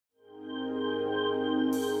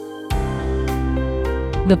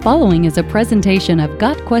The following is a presentation of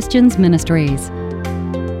Got Questions Ministries.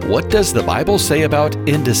 What does the Bible say about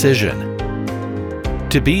indecision?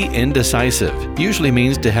 To be indecisive usually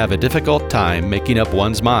means to have a difficult time making up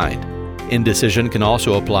one's mind. Indecision can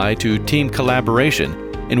also apply to team collaboration,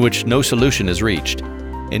 in which no solution is reached.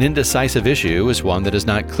 An indecisive issue is one that is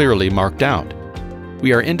not clearly marked out.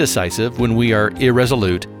 We are indecisive when we are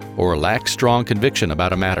irresolute or lack strong conviction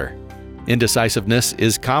about a matter. Indecisiveness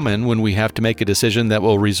is common when we have to make a decision that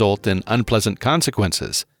will result in unpleasant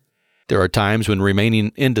consequences. There are times when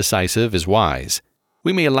remaining indecisive is wise.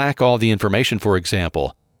 We may lack all the information, for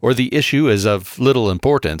example, or the issue is of little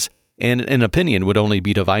importance, and an opinion would only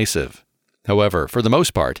be divisive. However, for the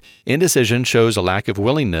most part, indecision shows a lack of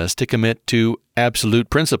willingness to commit to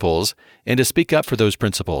absolute principles and to speak up for those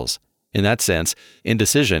principles. In that sense,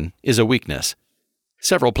 indecision is a weakness.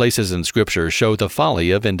 Several places in Scripture show the folly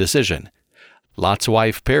of indecision. Lot's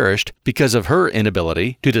wife perished because of her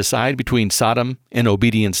inability to decide between Sodom and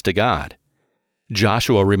obedience to God.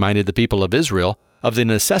 Joshua reminded the people of Israel of the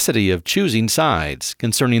necessity of choosing sides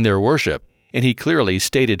concerning their worship, and he clearly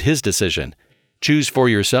stated his decision. Choose for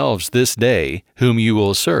yourselves this day whom you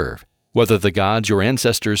will serve, whether the gods your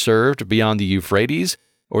ancestors served beyond the Euphrates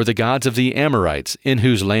or the gods of the Amorites in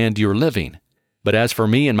whose land you're living. But as for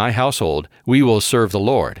me and my household, we will serve the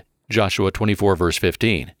Lord. Joshua 24, verse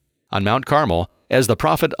 15. On Mount Carmel, as the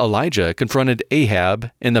prophet Elijah confronted Ahab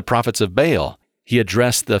and the prophets of Baal, he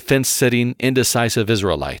addressed the fence-sitting, indecisive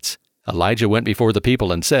Israelites. Elijah went before the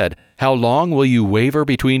people and said, "How long will you waver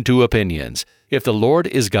between two opinions? If the Lord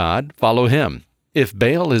is God, follow him. If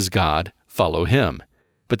Baal is God, follow him."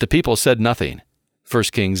 But the people said nothing.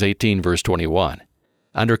 1 Kings 18, verse 21.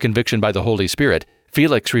 Under conviction by the Holy Spirit,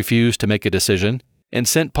 Felix refused to make a decision and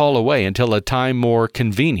sent Paul away until a time more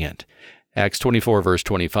convenient. Acts 24, verse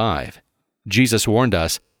 25. Jesus warned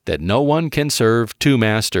us that no one can serve two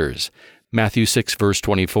masters. Matthew 6, verse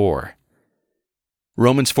 24.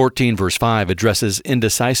 Romans 14, verse 5 addresses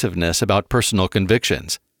indecisiveness about personal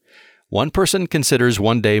convictions. One person considers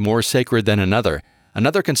one day more sacred than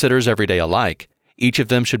another considers every day alike. Each of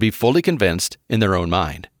them should be fully convinced in their own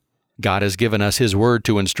mind. God has given us His Word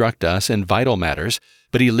to instruct us in vital matters,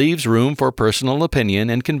 but He leaves room for personal opinion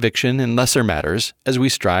and conviction in lesser matters as we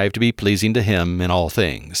strive to be pleasing to Him in all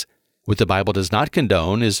things. What the Bible does not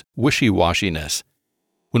condone is wishy-washiness.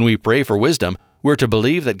 When we pray for wisdom, we're to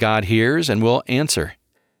believe that God hears and will answer.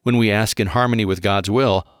 When we ask in harmony with God's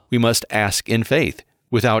will, we must ask in faith,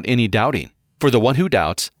 without any doubting. For the one who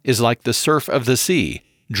doubts is like the surf of the sea,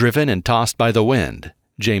 driven and tossed by the wind.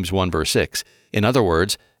 James 1, verse 6. In other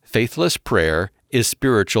words, faithless prayer is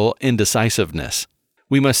spiritual indecisiveness.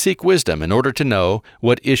 We must seek wisdom in order to know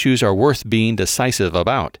what issues are worth being decisive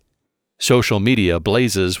about. Social media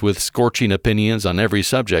blazes with scorching opinions on every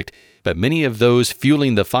subject, but many of those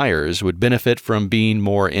fueling the fires would benefit from being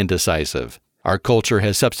more indecisive. Our culture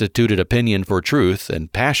has substituted opinion for truth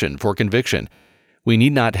and passion for conviction. We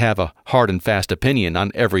need not have a hard and fast opinion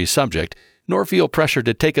on every subject, nor feel pressure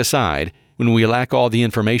to take a side when we lack all the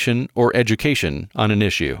information or education on an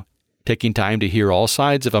issue. Taking time to hear all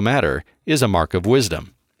sides of a matter is a mark of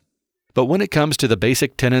wisdom. But when it comes to the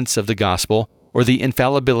basic tenets of the gospel or the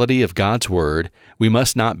infallibility of God's Word, we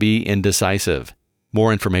must not be indecisive.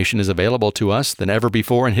 More information is available to us than ever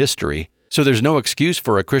before in history, so there's no excuse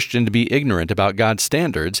for a Christian to be ignorant about God's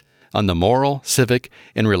standards on the moral, civic,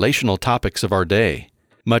 and relational topics of our day.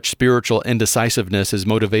 Much spiritual indecisiveness is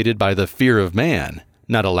motivated by the fear of man,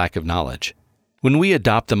 not a lack of knowledge. When we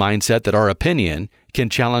adopt the mindset that our opinion can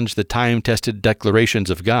challenge the time-tested declarations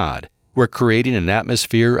of God, we're creating an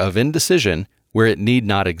atmosphere of indecision where it need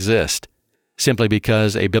not exist. Simply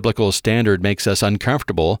because a biblical standard makes us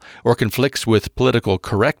uncomfortable or conflicts with political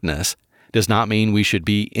correctness does not mean we should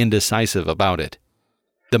be indecisive about it.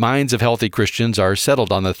 The minds of healthy Christians are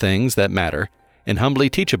settled on the things that matter and humbly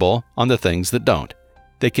teachable on the things that don't.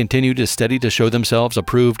 They continue to study to show themselves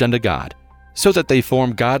approved unto God, so that they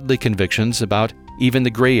form godly convictions about even the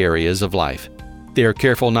gray areas of life. They are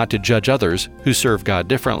careful not to judge others who serve God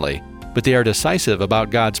differently, but they are decisive about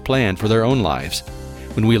God's plan for their own lives.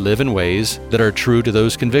 When we live in ways that are true to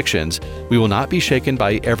those convictions, we will not be shaken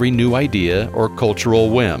by every new idea or cultural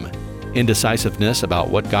whim. Indecisiveness about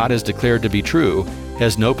what God has declared to be true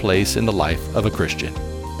has no place in the life of a Christian.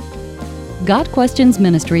 Got Questions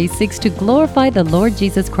Ministry seeks to glorify the Lord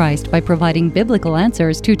Jesus Christ by providing biblical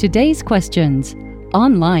answers to today's questions.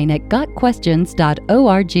 Online at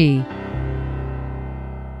gotquestions.org.